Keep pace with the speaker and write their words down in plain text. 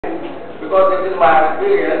because this is my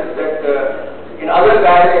experience that in other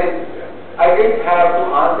gatherings I didn't have to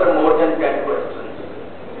answer more than 10 questions.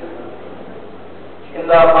 In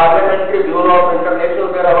the Parliamentary Bureau of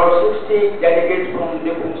International, there are about 60 delegates from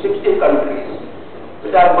 60 countries,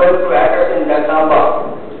 which I am going to address in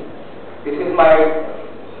December. This is my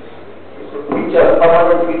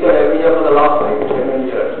permanent feature every year for the last 5 to 7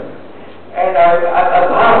 years. And I've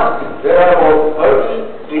asked, there are about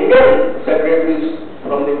 30 Indian secretaries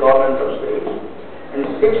from the government of states and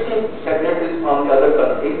 60 secretaries from the other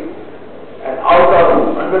countries, and out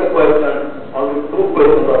of 100 questions, only 2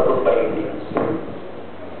 questions are put by Indians.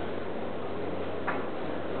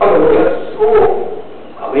 But we are so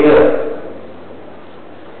aware.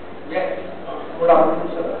 Yes. Good afternoon,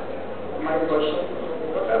 sir. My question: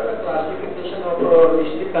 what are the classification of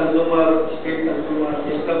district consumer, state consumer,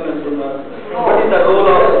 fiscal consumer? What is the role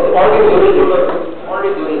of only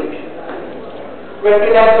jurisdiction?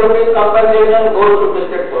 20 lakh rupees compensation goes to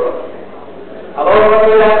district forum. About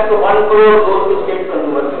 20 lakh to 1 crore goes to state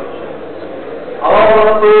consumer commission. About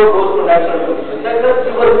 1 crore goes to national commission. That's a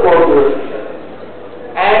single core jurisdiction.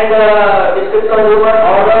 And district consumer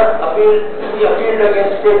order be appealed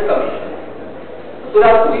against state commission. So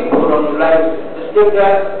there are 3 forums like district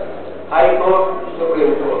judge, high court,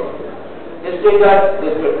 supreme court. District judge,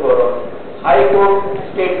 district forum. High court,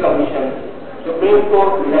 state commission. Supreme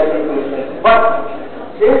court, national commission. But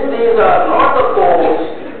since these are not the courts,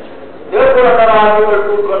 therefore under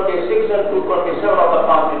Article 226 and 227 of the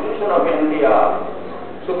Constitution of India,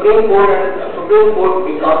 Supreme Court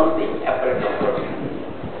becomes the appellate authority.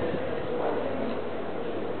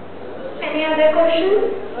 Any other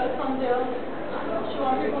questions?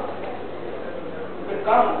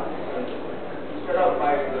 Come instead of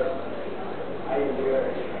my idea.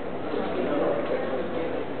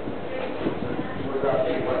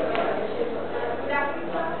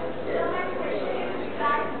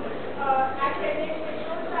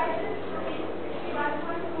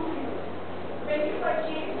 When you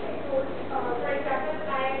purchase petrol, for example,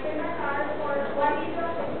 I fill my car for 1 liter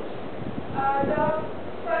of petrol. The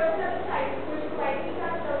person at the side who is providing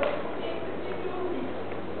that service will take 52 rupees.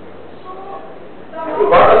 So, have you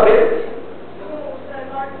got a bill? No, sir,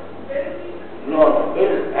 not bill. No,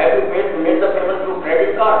 bill. Have you made the payment through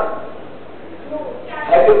credit card? No, cash.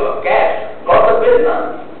 Have you got cash? Got the bill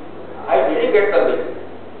now? I didn't get the bill.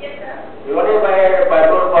 Yes, sir. Even if I had a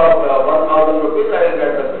petrol for 1,000 rupees, I will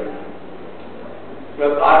get the bill.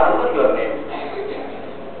 Your card number, your name.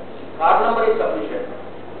 Card number is sufficient.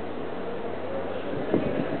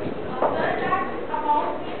 That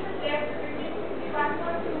amount is left between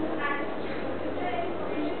 51.2 and is there any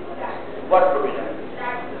provision for that? What provision?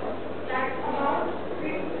 That amount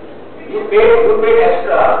You paid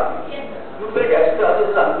extra. Yes, sir. You paid extra. This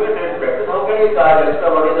is unpaid rate practice. How can you charge extra?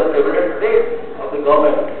 What is the prevalent rate of the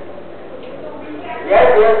government?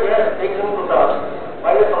 Yes. Take him to task.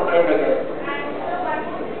 Why is complaint against?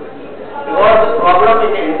 Because the problem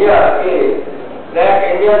in India is that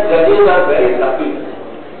Indian judges are very lucky.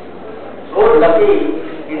 So lucky,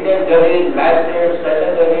 Indian judges, magistrates,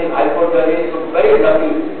 session judges, high court judges are very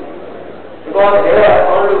lucky. Because here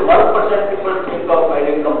only 1% people think of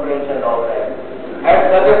filing complaints and all that. And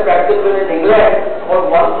such a practice in England, about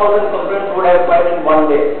 1,000 complaints would have filed in 1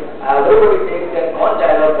 day. Everybody takes that, कौन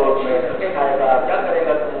जाएगा court में, क्या खाएगा, क्या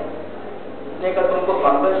करेगा तुम? इसने का तुमको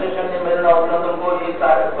compensation नहीं मिलना, उतना तुमको ये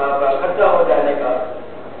खर्चा हो जाने का.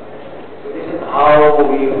 This is how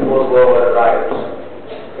we forego our rights.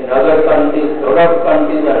 In other countries, developed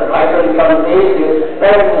countries and rival countries, they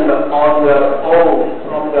spend on their own,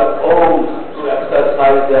 from their own, to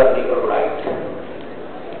exercise their legal rights.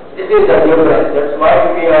 This is the difference. That's why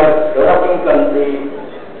we are a developing country,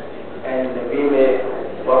 and we may,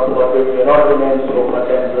 God forbid, may not remain so much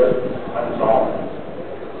and so on.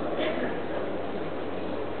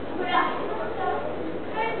 Good afternoon, sir.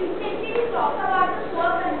 Recently we talked about the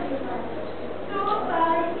poor consumers. So,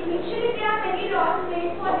 initially there are many laws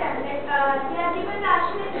made for them. Like, they are given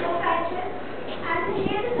national low prices, and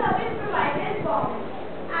here the service provider is government,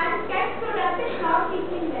 and tax product is not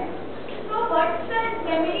teaching them. So, what's the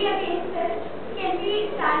remedy against this? Can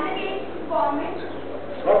we stand against government?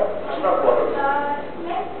 What? I'm not following.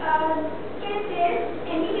 Can there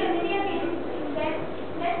any remedy against them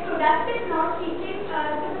that product is not teaching to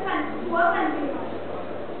the poor consumers?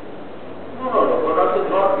 No. Product is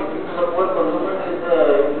not teaching to the poor consumer is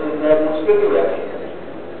an administrative action.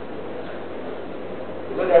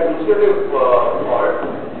 It's an administrative fault,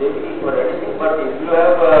 maybe for anything, but if you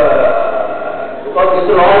have, because this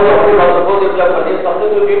is all the only law, suppose if you have purchased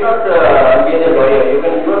something, you need not engage a lawyer, you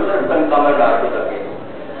can yourself come and argue the case.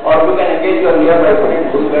 Or you can engage your nearby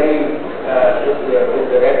friend who is very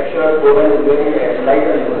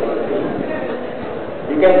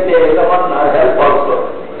can say someone help also.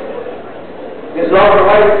 This law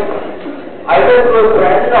provides either to a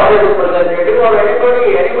friend or a representative or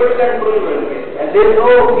anybody can prove it. And there is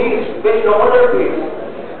no fees, very nominal fees.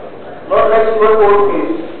 Not like your court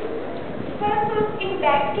fees. Sir, so in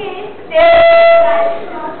that case, that is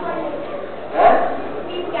not violated.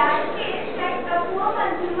 In that case, like a poor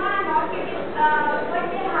consumer are not getting what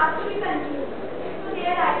they have to be consumed. So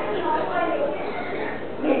their right is not violated.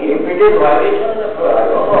 If it is violation of, I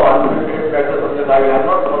don't know, unlimited factor of the guy, I am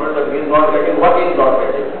not sure that he is not getting, what he is not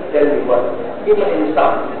getting. Tell me what. Give me an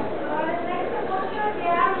instance. Like suppose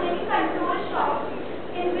there are many consumer shops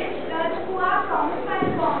in which who are promised by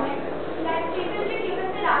the government that they will be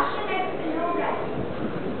given the ration at low price.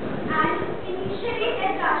 And initially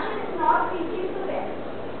that ration is not reaching to them.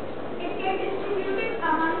 It gets distributed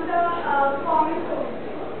among the common folk.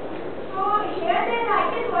 So here their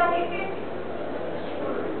right is violated.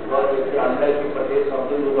 Because unless you purchase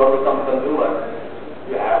something, you don't become consumer.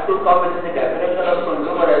 You have to come within the definition of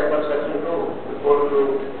consumer as per section 2 before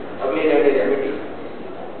you avail any remedy.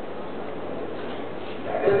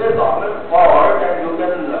 That is the government fault, and you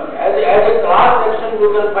can, as a class section,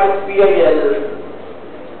 you can find PIL.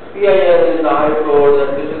 PIL in the High Court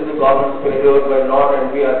that this is the government's failure by not,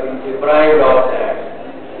 and we are being deprived of that.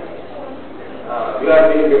 We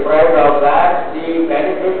are being deprived of that. The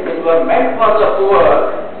benefits which were meant for the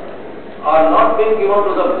poor are not being given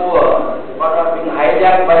to the poor, but are being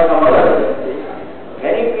hijacked by some other agency.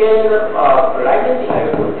 Many cases are like in the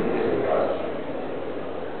High Court in this regard.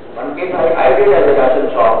 One case I did as a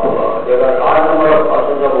ration shop. There were a large number of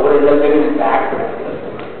persons of over-indulging in fact.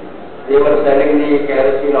 They were selling the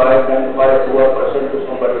kerosene oil meant for a poor person to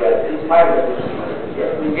somebody else. It's fine with this.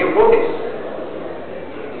 Yes, we gave notice.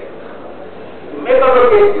 Make out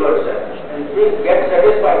a case yourself and please get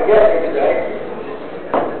satisfied. Yes, it is right.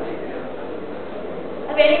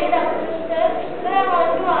 A very good afternoon, sir. Sir, I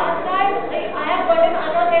want to ask that I have got an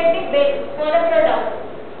unauthentic bill for a product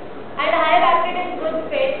and I have acted in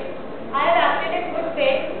good faith.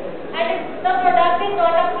 And if the product is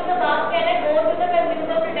not up to the mark, can I go to the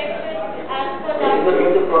Consumer Protection Act for that?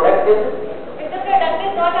 If the product is? If the product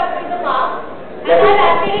is not up to the mark and I have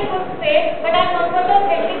acted in good faith, but I have not got an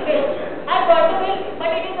authentic bill. I have got the bill,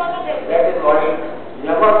 but it is not authentic. That is what it is. You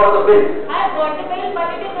have not got the bill. I have got the bill, but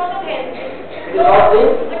it is not authentic. It is not the?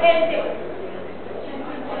 Authentic.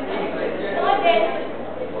 No authentic.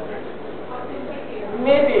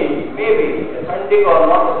 Maybe, authentic or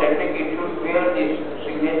not authentic, it should bear the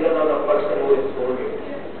signature of the person who is sold it.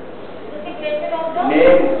 The signature of the?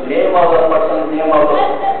 Name of the person, name of the...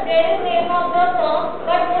 But there is name of the firm,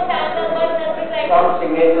 but no tag number, nothing like that. Some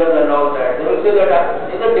signatures and all that. They will say that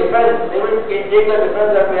there is a difference. They will take the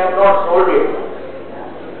difference that we have not sold it.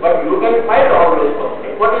 But you can find always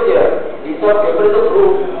something. What is there? Piece of paper is a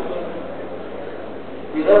proof.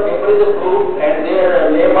 Piece of paper is a proof, and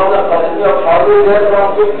their name of the person you have found is there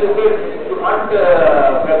from 6 to 6. You can't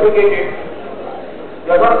fabricate it.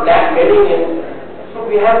 You are not blackmailing him. So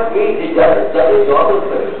the judge's job is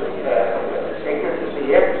sacred to see.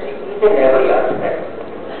 You have to see each and every aspect.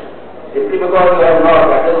 Simply because you have not.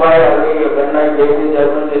 That is why when I gave the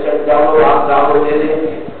judgment, they said, जाओ आप जाओ दे दें.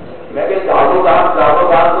 मैं कह जाओ आप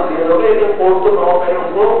तो दे दोगे, लेकिन कोर्ट तो प्रॉपर है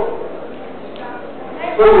उनको.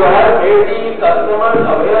 So you have made the customers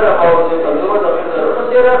aware about the consumers aware, but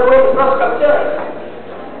there are no infrastructure.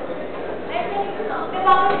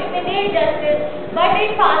 About immediate justice, but in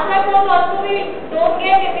fast track court also we don't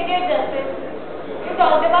get immediate justice. You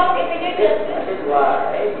talked about immediate justice. That is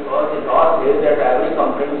why, because the law says that every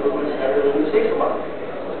complaint should be settled within 6 months.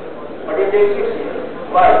 But it takes 6 years.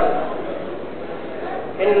 Why?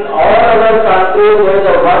 In all other countries, there is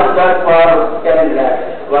a one judge for 10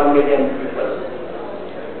 lakhs, 1 million people.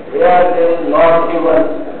 Where there is not even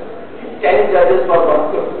 10 judges for 1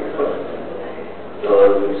 million people. So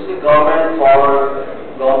it's the government fault,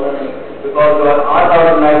 because you are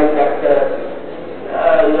unorganized sector,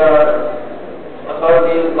 your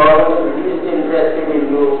authorities, government is least interested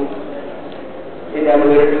in you, in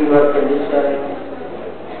ameliorating your condition.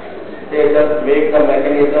 They just make the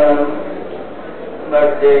mechanism,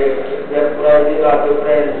 but their prices are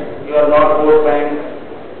different. You are not vote bank,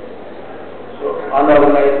 so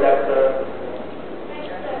unorganized sector.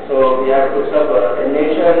 So we have to suffer. A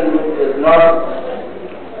nation which is not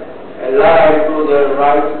alive to their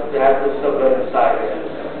rights, they have to suffer in silence.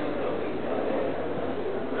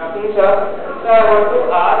 Sir, I want to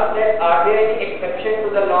ask that are there any exceptions to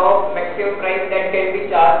the law of maximum price that can be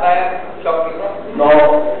charged by a shopkeeper? No.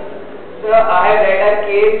 Sir, I have read a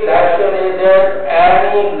case. Section is that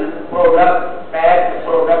any product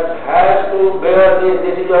has to bear this.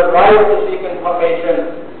 This is your right to seek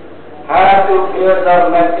information. to bear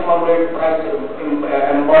the maximum rate price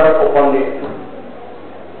embodied upon it.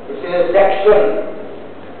 This is section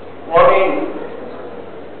 14.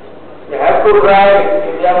 They have to write.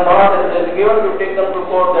 If they are not, it is given to take them to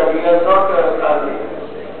court that he has not charged.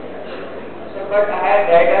 But I had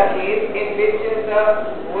read a case in which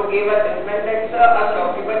who gave a judgment that a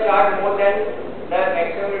shopkeeper charged more than the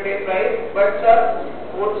maximum retail price, but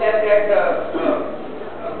court said that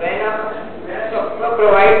when a shopkeeper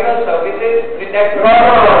provides the services with that No,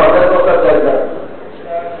 there is no such judgment.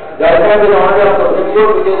 Judgment is only of the review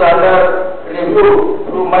which is under review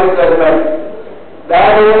through my judgment.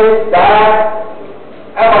 That is that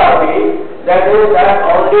MRP, that is that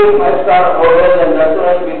only 5-star hotels and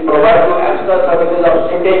restaurants will provide you extra services of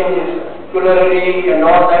sitting, culinary and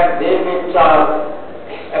all that, they may charge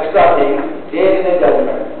extra things, there is a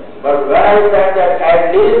judgment. But when I said that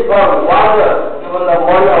at least for water, even the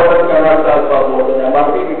money hotel cannot charge for more than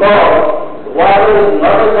MRP, because water is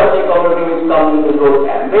not a such a commodity which comes into those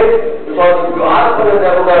ambit, because if you ask for a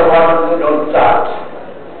regular water, they don't charge.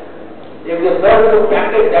 If they serve to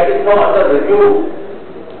practice, that is not under review.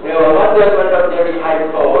 There was one judgment of the High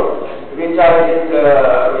Court, which I did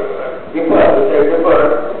differ,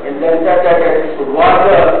 and then said that it is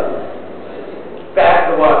water,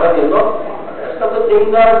 packed water, you know. Rest of the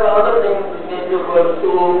things are the other things, they do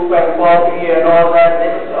soup and coffee and all that,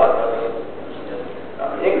 this is other.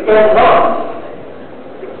 It cannot.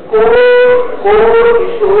 Core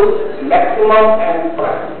issues maximum and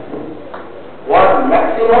price. What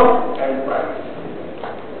maximum and price?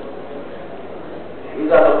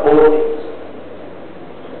 These are the four things.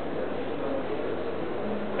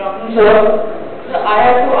 So I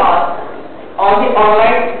have to ask, on the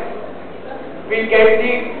online, we get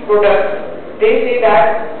the product, they say that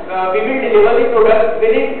we will deliver the product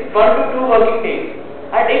within 1 to 2 working days.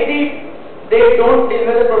 And if they don't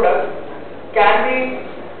deliver the product, can we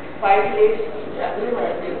 5 days?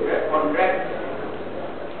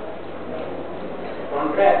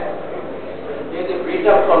 Contract. There is a breach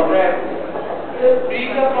of contract.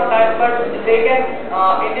 Breach of contract, but they can,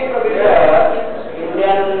 Indian provision. Yeah,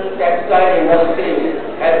 Indian textile industry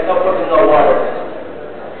has suffered in the world.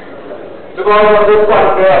 Because of this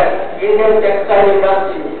contract, Indian textile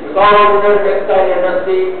industry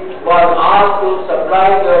was asked to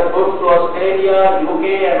supply their goods to Australia, UK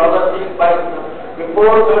and other things by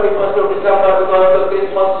before 31st of December because of the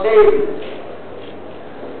Christmas sale.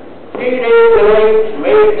 3 days delay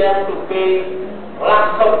made them to pay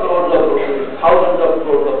lakhs of crores of rupees, thousands of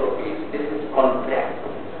crores of rupees. This is contract.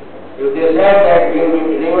 If they said that we will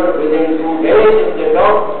be delivered within 2 days, if they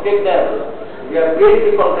don't stick them, we have breached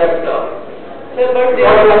the contract term. Sir, but They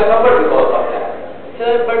are covered because of that.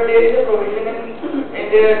 Sir, but there is a provision in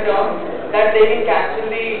their term that they can cancel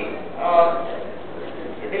the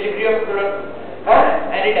delivery of product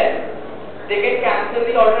anytime. They can cancel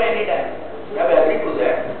the order anytime. We have agreed to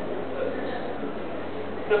that.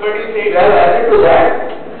 So, but you say We have agreed to that.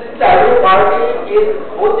 Every party is,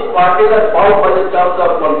 both the parties are bound by the terms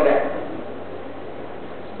of contract.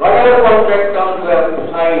 Whatever contract terms you have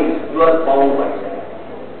signed, you are bound by that.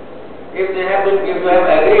 If they have been, if you have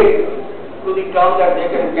agreed to the term that they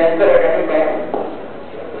can cancel at any time,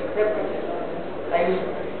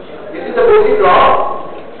 this is the basic law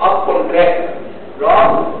of contract.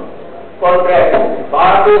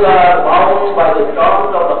 Parties are bound by the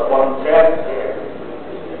terms of the contract there.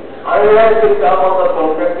 Unless the term of the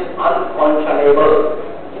contract is unconscionable.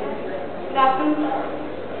 Good afternoon, sir.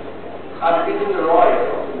 I'm speaking the law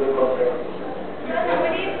here, the contract.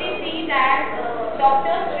 Nowadays we see that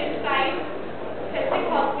doctors prescribe, specific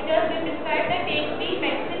hospitals will prescribe that take the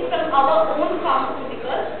medicine from our own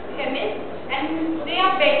pharmaceutical chemists, and they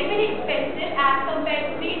are very, very expensive as compared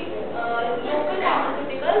to the local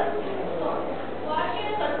pharmaceuticals. So, what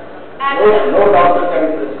is No doctor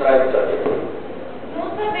can prescribe such a thing. No,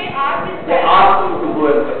 sir, they are prescribed. They ask you to go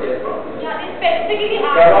and purchase from them. Yeah, they specifically They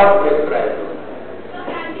ask. cannot prescribe you. So,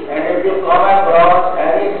 And if you come across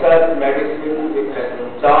any such medicine which has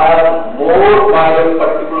been charged more by a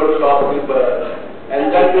particular shopkeeper,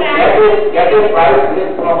 and then you get a price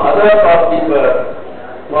list from other shopkeepers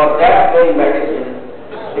for that very medicine,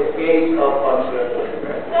 the case of consequence.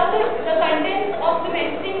 sir, the contents of the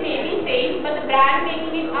medicine may be same, but the brand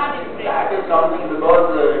making it are different. That is something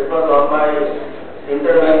because it was on my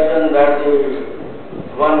intervention that the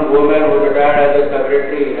one woman who retired as a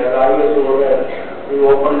secretary, as IS woman, we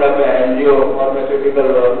opened up an NGO, pharmaceutical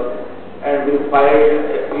work, and we filed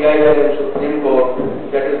a PIL in Supreme Court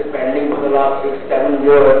that is pending for the last 6-7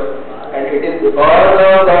 years, and it is because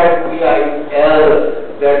of that PIL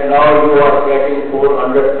that now you are getting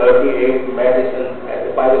 438 medicines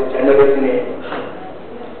by the generic name.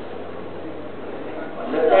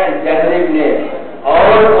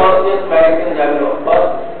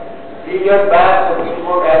 3 years back, Supreme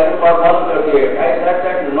Court asked for 138. I said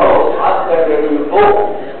that no, ask that when you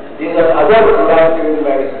go. These are other products in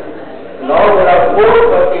medicine. Now there are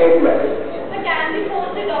 438 medicines. So can we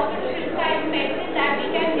force the doctor to prescribe medicine that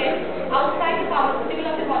we can get outside the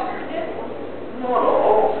pharmaceutical of the hospital?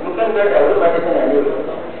 No, you can get every medicine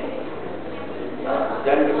anywhere.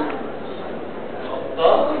 Then you.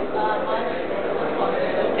 Sir? Actually,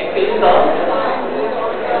 sir.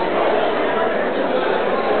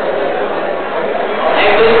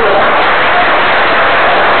 Actually, sir.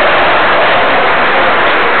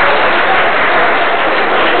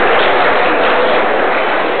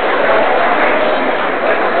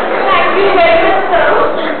 Thank you very much, sir.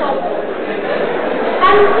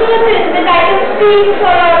 I'm certain that I can speak for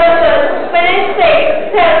all of us when I say,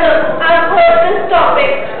 tell them, I've heard this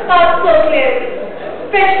topic taught so clearly.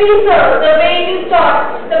 Especially, sir, the way you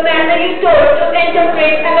taught, the manner you told to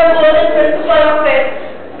interpret and the golden principle of it,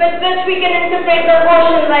 with which we can interpret the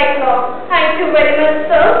ocean like law. Thank you very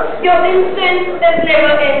much, sir. Your instance is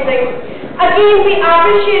never ending. Again, we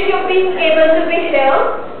appreciate your being able to be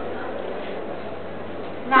here.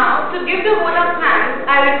 Now, to give the vote of thanks,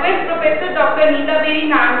 I request Professor Dr. Neeta Beri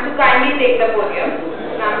ma'am to kindly take the podium.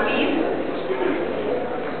 Ma'am, please.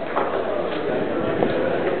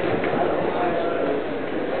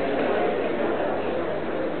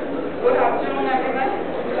 Good afternoon, everyone.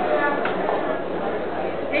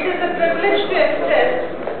 It is a privilege to express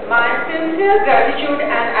my sincere gratitude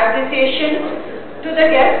and appreciation to the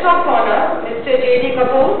guest of honor, Mr. J.D.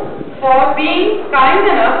 Kapoor, for being kind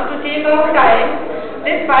enough to take out time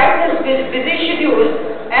despite his busy schedule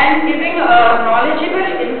and giving a knowledgeable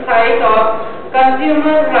insight of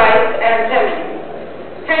consumer rights and remedies.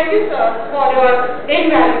 Thank you, sir, for your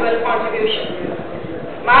invaluable contribution.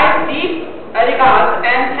 My deep regards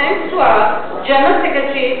and thanks to our General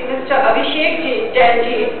Secretary, Mr. Abhishek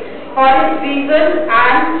Jain, for his vision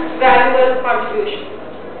and valuable contribution.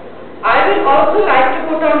 I will also like to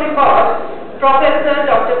put on record Professor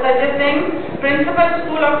Dr. Sanjay Singh, Principal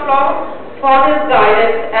School of Law, for his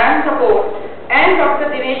guidance and support, and Dr.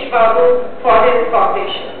 Dinesh Babu for his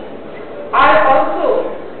cooperation. I also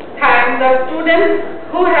thank the students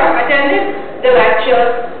who have attended the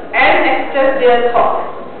lecture and expressed their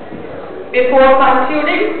thoughts. Before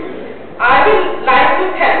concluding, I would like to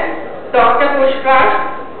thank Dr. Pushpraj,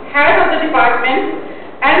 Head of the Department,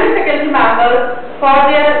 and the faculty members for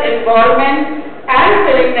their involvement and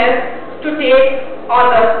willingness to take on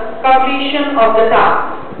the completion of the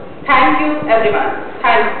task. Thank you, everyone.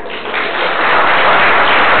 Thank you.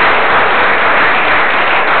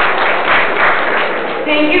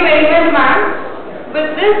 Thank you very much, ma'am.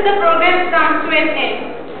 With this, the program comes to an end.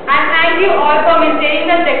 And thank you all for maintaining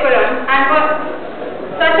the decorum and for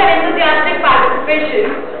such an enthusiastic participation.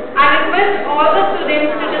 I request all the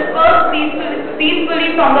students to disperse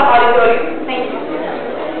peacefully from the auditorium. Thank you.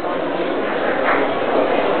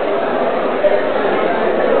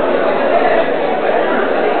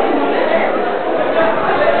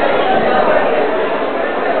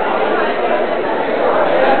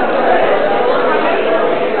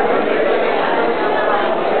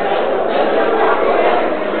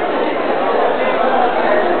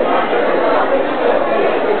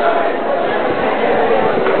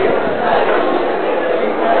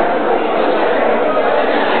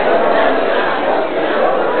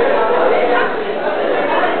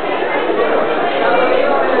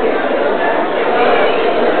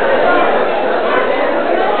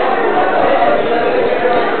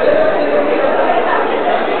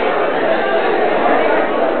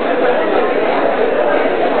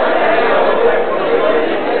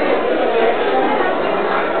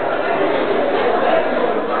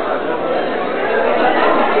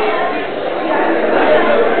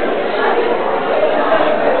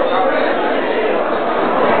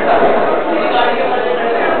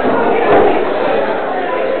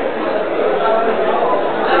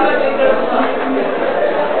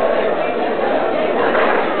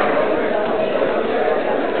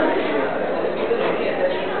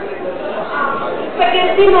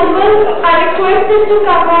 Members are requested to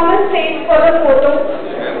come on the stage for the photo.